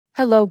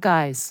Hello,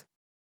 guys.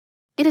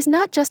 It is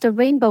not just a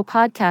rainbow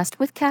podcast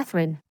with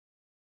Catherine.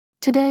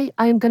 Today,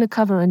 I am going to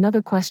cover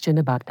another question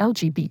about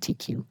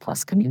LGBTQ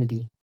plus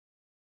community.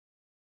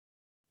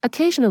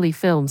 Occasionally,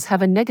 films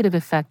have a negative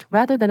effect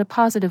rather than a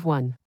positive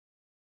one.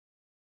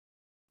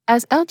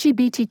 As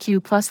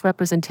LGBTQ plus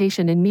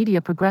representation in media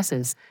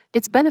progresses,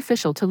 it's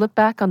beneficial to look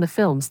back on the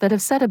films that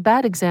have set a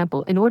bad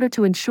example in order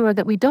to ensure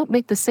that we don't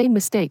make the same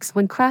mistakes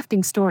when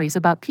crafting stories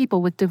about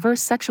people with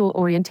diverse sexual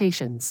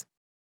orientations.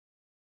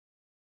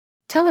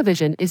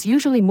 Television is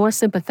usually more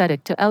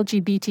sympathetic to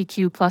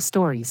LGBTQ plus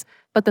stories,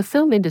 but the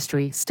film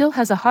industry still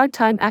has a hard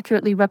time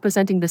accurately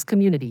representing this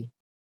community.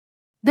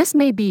 This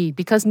may be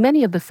because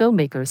many of the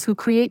filmmakers who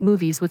create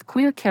movies with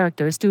queer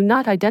characters do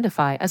not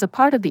identify as a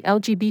part of the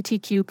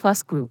LGBTQ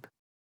plus group.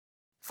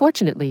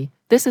 Fortunately,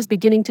 this is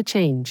beginning to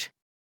change.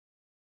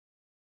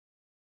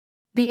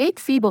 The 8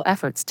 feeble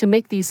efforts to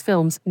make these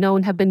films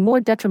known have been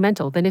more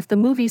detrimental than if the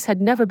movies had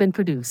never been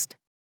produced.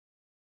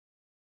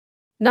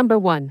 Number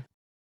 1.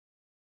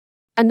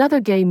 Another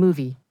Gay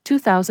Movie,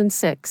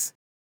 2006.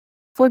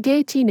 4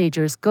 gay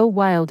teenagers go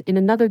wild in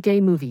another gay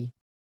movie.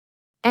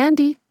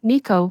 Andy,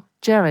 Nico,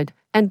 Jared,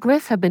 and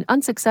Griff have been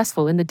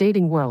unsuccessful in the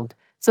dating world,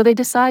 so they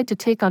decide to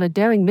take on a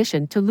daring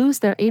mission to lose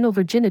their anal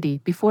virginity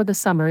before the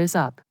summer is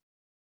up.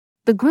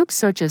 The group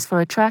searches for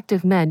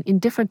attractive men in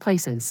different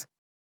places.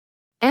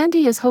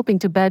 Andy is hoping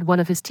to bed one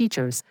of his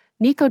teachers,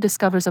 Nico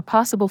discovers a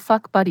possible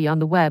fuck buddy on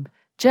the web,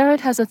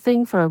 Jared has a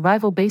thing for a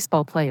rival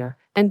baseball player,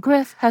 and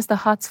Griff has the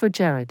hots for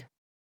Jared.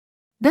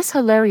 This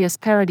hilarious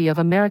parody of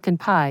American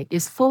Pie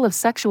is full of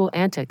sexual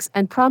antics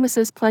and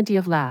promises plenty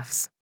of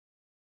laughs.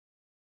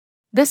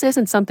 This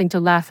isn't something to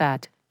laugh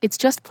at, it's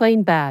just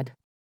plain bad.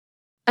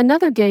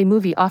 Another Gay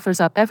Movie offers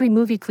up every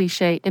movie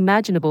cliché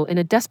imaginable in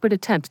a desperate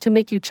attempt to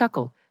make you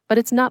chuckle, but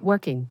it's not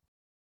working.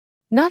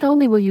 Not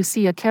only will you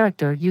see a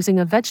character using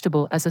a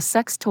vegetable as a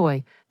sex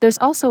toy, there's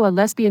also a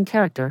lesbian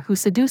character who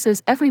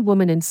seduces every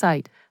woman in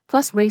sight,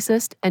 plus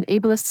racist and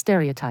ableist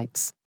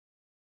stereotypes.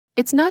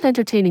 It's not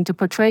entertaining to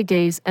portray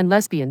gays and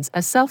lesbians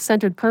as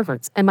self-centered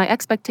perverts, and my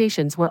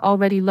expectations were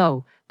already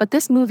low, but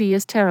this movie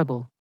is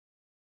terrible.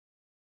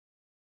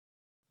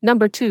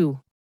 Number 2.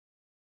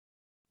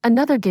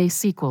 Another gay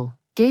sequel,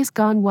 Gays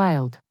Gone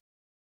Wild.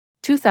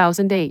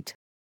 2008.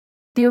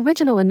 The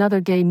original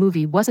Another Gay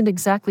Movie wasn't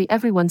exactly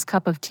everyone's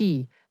cup of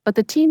tea, but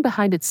the team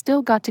behind it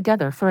still got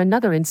together for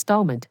another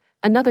installment,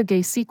 another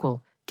gay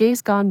sequel,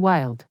 Gays Gone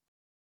Wild.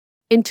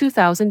 In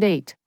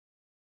 2008.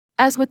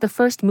 As with the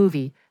first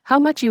movie, how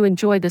much you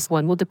enjoy this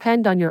one will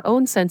depend on your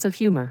own sense of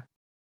humor.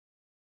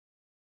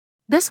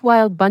 This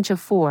wild bunch of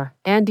 4,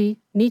 Andy,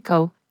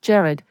 Nico,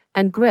 Jared,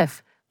 and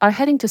Griff, are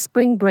heading to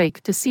spring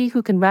break to see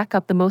who can rack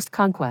up the most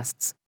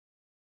conquests.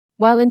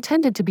 While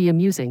intended to be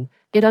amusing,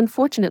 it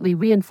unfortunately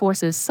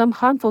reinforces some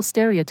harmful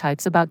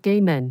stereotypes about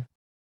gay men.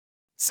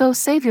 So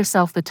save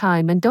yourself the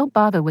time and don't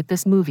bother with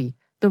this movie,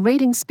 the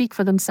ratings speak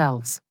for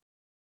themselves.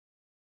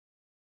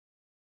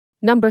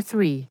 Number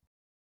 3.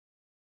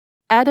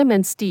 Adam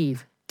and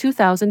Steve,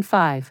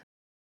 2005.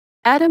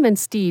 Adam and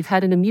Steve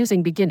had an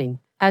amusing beginning.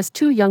 As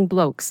 2 young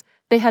blokes,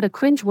 they had a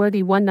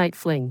cringe-worthy one-night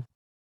fling.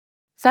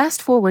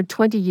 Fast forward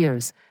 20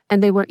 years,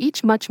 and they were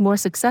each much more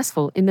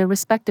successful in their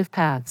respective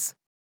paths.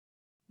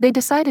 They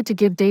decided to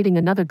give dating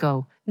another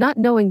go, not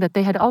knowing that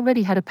they had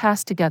already had a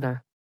past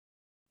together.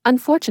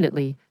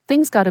 Unfortunately,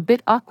 things got a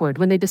bit awkward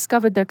when they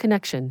discovered their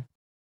connection.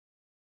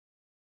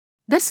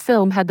 This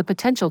film had the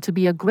potential to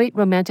be a great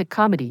romantic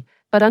comedy,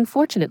 but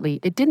unfortunately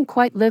it didn't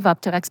quite live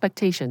up to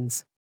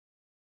expectations.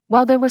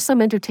 While there were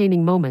some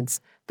entertaining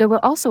moments, there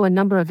were also a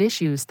number of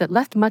issues that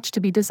left much to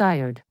be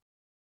desired.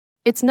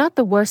 It's not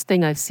the worst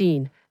thing I've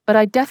seen, but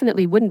I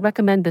definitely wouldn't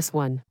recommend this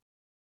one.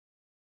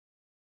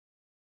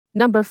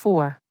 Number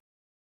 4.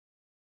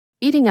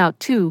 Eating Out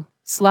 2,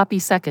 Sloppy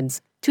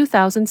Seconds,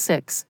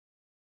 2006.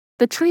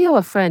 The trio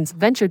of friends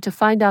ventured to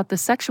find out the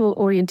sexual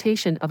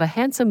orientation of a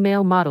handsome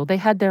male model they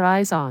had their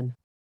eyes on.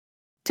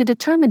 To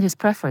determine his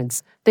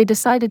preference, they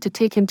decided to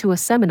take him to a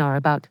seminar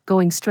about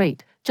going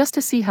straight, just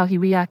to see how he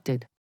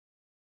reacted.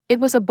 It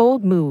was a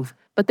bold move,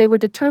 but they were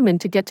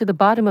determined to get to the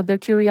bottom of their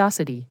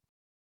curiosity.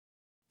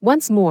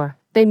 Once more,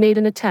 they made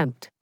an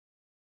attempt.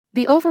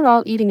 The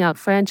overall Eating Out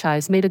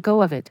franchise made a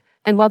go of it,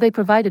 and while they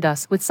provided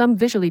us with some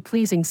visually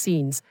pleasing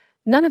scenes,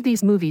 none of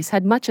these movies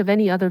had much of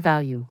any other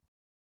value.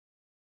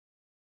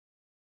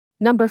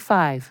 Number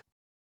 5.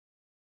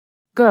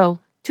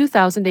 Girl,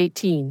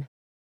 2018.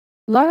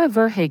 Laura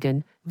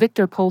Verhagen,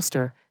 Victor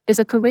Polster, is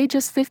a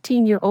courageous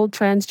 15-year-old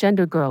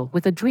transgender girl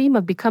with a dream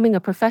of becoming a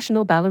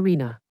professional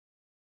ballerina.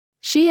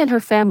 She and her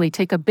family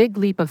take a big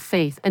leap of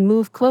faith and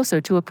move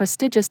closer to a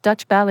prestigious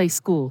Dutch ballet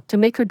school to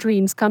make her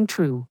dreams come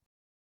true.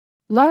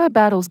 Laura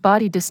battles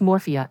body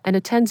dysmorphia and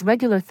attends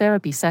regular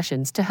therapy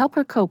sessions to help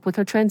her cope with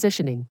her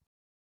transitioning.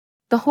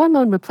 The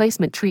hormone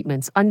replacement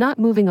treatments are not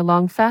moving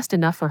along fast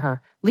enough for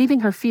her,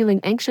 leaving her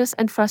feeling anxious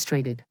and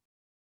frustrated.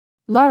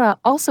 Laura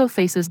also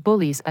faces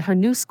bullies at her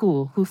new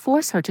school who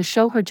force her to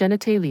show her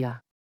genitalia.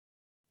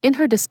 In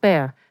her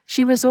despair,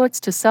 she resorts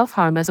to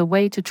self-harm as a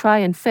way to try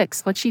and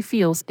fix what she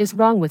feels is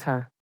wrong with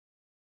her.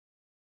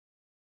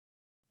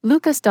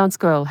 Lucas Dance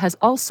Girl has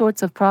all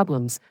sorts of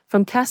problems,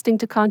 from casting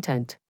to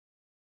content.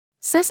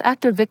 Cis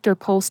actor Victor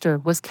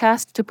Polster was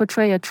cast to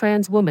portray a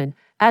trans woman,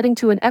 adding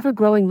to an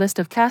ever-growing list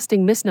of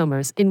casting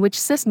misnomers in which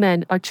cis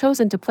men are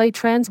chosen to play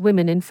trans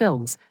women in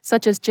films,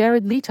 such as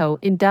Jared Leto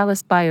in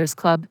Dallas Buyers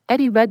Club,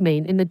 Eddie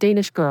Redmayne in The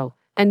Danish Girl,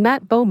 and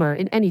Matt Bomer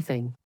in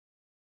Anything.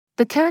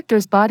 The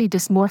character's body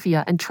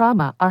dysmorphia and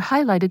trauma are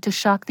highlighted to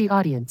shock the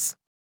audience.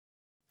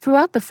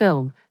 Throughout the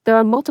film, there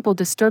are multiple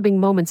disturbing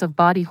moments of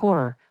body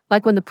horror,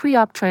 like when the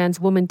pre-op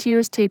trans woman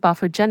tears tape off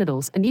her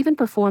genitals and even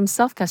performs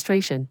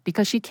self-castration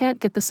because she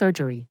can't get the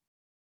surgery.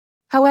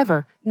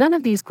 However, none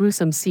of these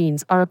gruesome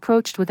scenes are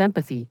approached with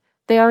empathy,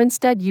 they are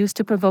instead used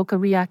to provoke a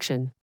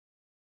reaction.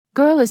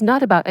 Girl is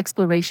not about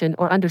exploration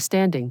or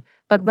understanding,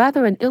 but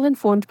rather an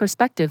ill-informed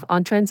perspective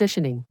on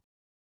transitioning.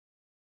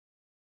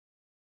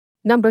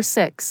 Number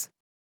 6.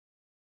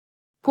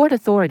 Port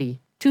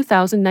Authority,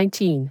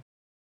 2019.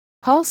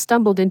 Paul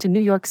stumbled into New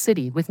York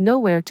City with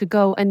nowhere to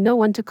go and no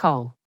one to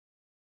call.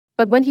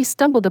 But when he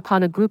stumbled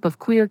upon a group of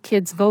queer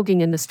kids voguing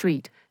in the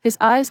street, his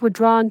eyes were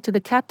drawn to the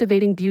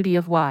captivating beauty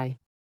of why.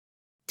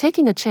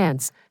 Taking a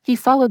chance, he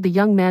followed the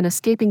young man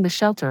escaping the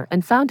shelter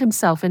and found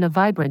himself in a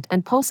vibrant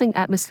and pulsing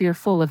atmosphere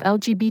full of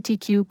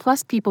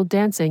LGBTQ+ people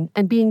dancing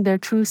and being their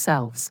true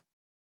selves.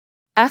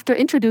 After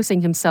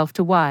introducing himself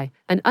to Y,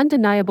 an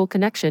undeniable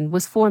connection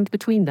was formed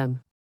between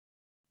them.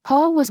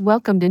 Paul was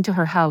welcomed into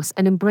her house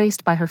and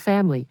embraced by her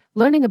family,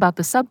 learning about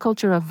the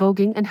subculture of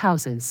voguing and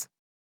houses.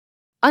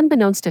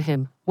 Unbeknownst to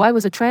him, Y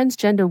was a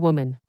transgender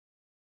woman.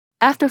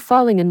 After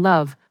falling in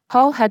love,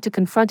 Paul had to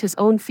confront his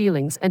own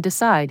feelings and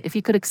decide if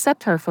he could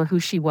accept her for who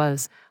she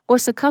was, or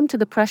succumb to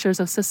the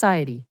pressures of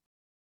society.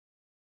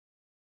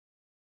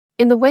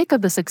 In the wake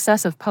of the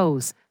success of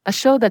Pose, a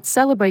show that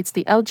celebrates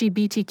the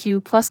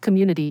LGBTQ+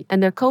 community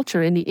and their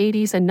culture in the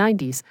 80s and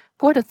 90s,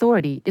 Port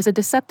Authority is a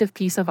deceptive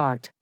piece of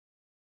art.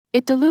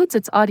 It deludes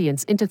its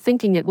audience into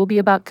thinking it will be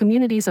about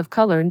communities of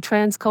color and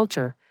trans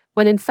culture,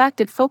 when in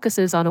fact it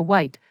focuses on a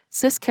white,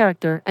 cis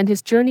character and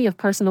his journey of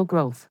personal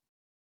growth.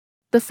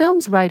 The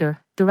film's writer,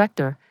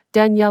 director,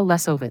 Danielle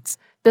Lesovitz,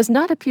 does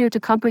not appear to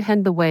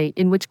comprehend the way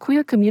in which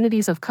queer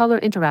communities of color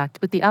interact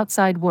with the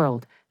outside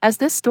world, as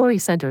this story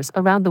centers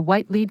around the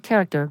white lead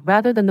character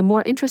rather than the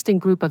more interesting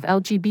group of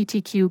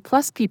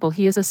LGBTQ+ people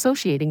he is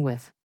associating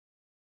with.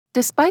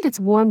 Despite its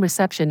warm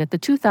reception at the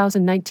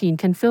 2019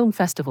 Cannes Film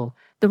Festival,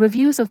 the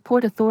reviews of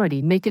Port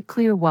Authority make it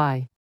clear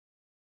why.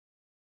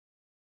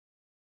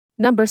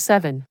 Number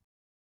 7.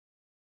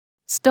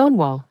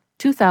 Stonewall,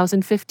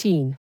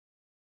 2015.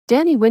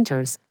 Danny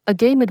Winters, a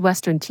gay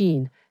Midwestern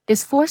teen,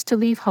 is forced to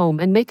leave home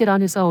and make it on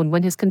his own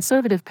when his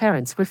conservative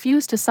parents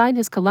refuse to sign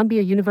his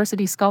Columbia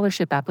University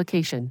scholarship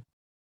application.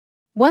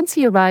 Once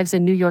he arrives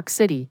in New York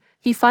City,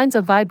 he finds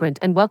a vibrant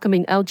and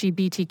welcoming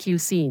LGBTQ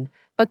scene,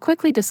 but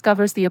quickly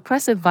discovers the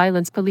oppressive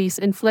violence police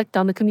inflict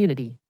on the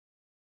community.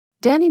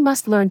 Danny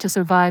must learn to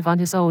survive on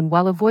his own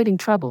while avoiding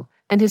trouble,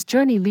 and his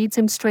journey leads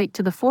him straight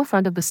to the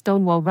forefront of the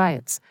Stonewall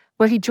riots,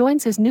 where he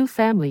joins his new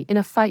family in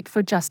a fight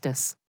for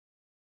justice.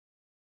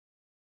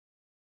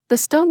 The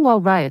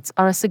Stonewall riots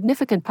are a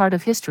significant part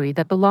of history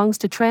that belongs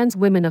to trans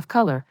women of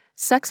color,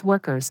 sex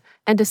workers,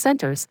 and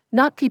dissenters,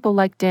 not people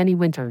like Danny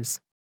Winters.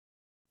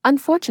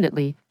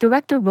 Unfortunately,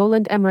 director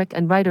Roland Emmerich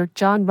and writer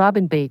John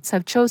Robin Bates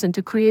have chosen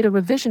to create a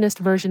revisionist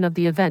version of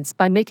the events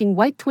by making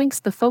white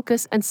twinks the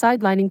focus and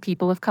sidelining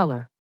people of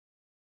color.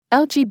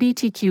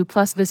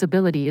 LGBTQ+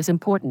 visibility is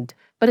important,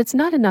 but it's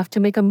not enough to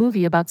make a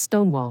movie about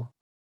Stonewall.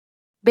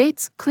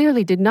 Bates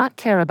clearly did not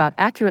care about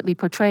accurately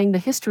portraying the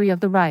history of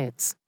the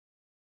riots.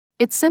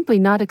 It's simply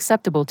not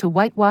acceptable to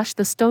whitewash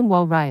the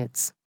Stonewall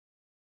riots.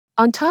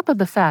 On top of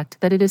the fact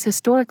that it is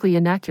historically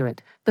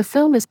inaccurate, the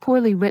film is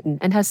poorly written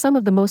and has some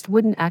of the most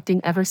wooden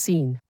acting ever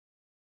seen.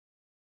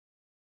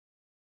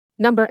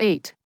 Number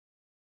 8.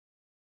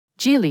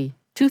 Geely,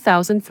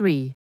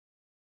 2003.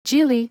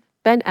 Geely,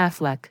 Ben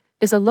Affleck,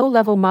 is a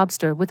low-level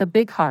mobster with a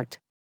big heart.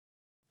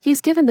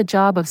 He's given the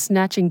job of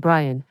snatching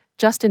Brian,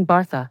 Justin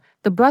Bartha,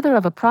 the brother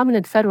of a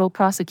prominent federal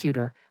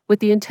prosecutor, with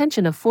the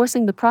intention of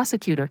forcing the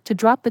prosecutor to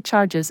drop the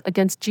charges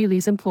against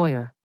Geely's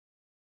employer.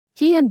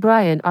 He and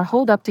Brian are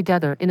holed up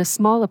together in a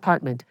small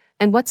apartment,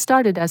 and what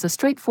started as a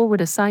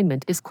straightforward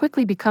assignment is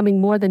quickly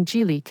becoming more than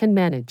Geely can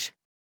manage.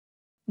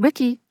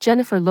 Ricky,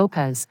 Jennifer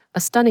Lopez,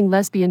 a stunning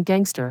lesbian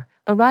gangster,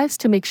 arrives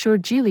to make sure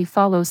Geely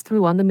follows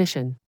through on the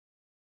mission.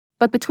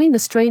 But between the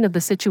strain of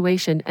the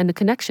situation and the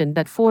connection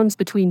that forms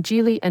between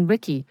Geely and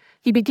Ricky,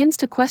 he begins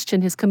to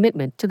question his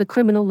commitment to the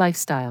criminal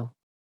lifestyle.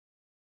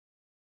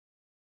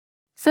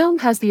 Film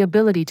has the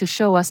ability to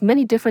show us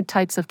many different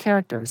types of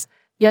characters,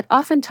 yet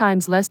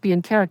oftentimes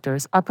lesbian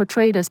characters are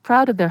portrayed as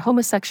proud of their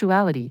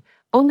homosexuality,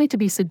 only to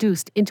be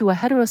seduced into a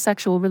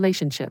heterosexual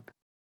relationship.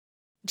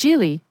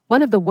 Geely,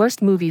 one of the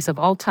worst movies of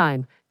all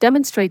time,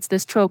 demonstrates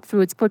this trope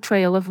through its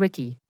portrayal of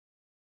Ricky.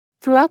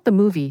 Throughout the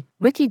movie,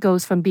 Ricky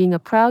goes from being a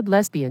proud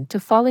lesbian to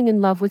falling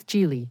in love with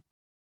Geely.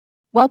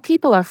 While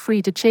people are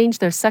free to change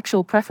their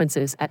sexual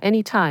preferences at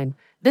any time,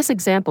 this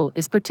example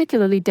is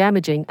particularly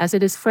damaging as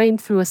it is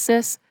framed through a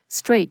cis,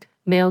 straight,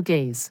 male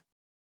gaze.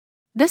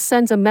 This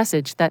sends a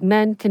message that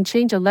men can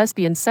change a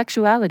lesbian's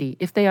sexuality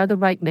if they are the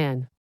right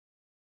man.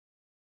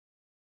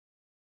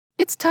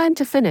 It's time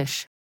to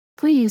finish.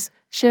 Please,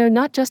 share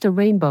Not Just a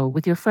Rainbow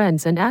with your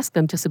friends and ask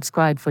them to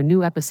subscribe for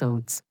new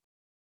episodes.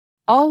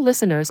 All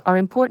listeners are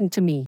important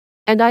to me,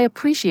 and I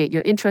appreciate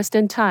your interest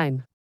and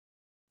time.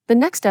 The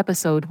next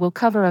episode will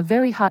cover a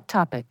very hot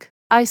topic,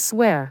 I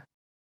swear.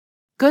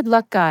 Good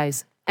luck,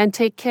 guys, and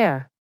take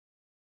care.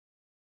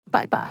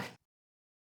 Bye-bye.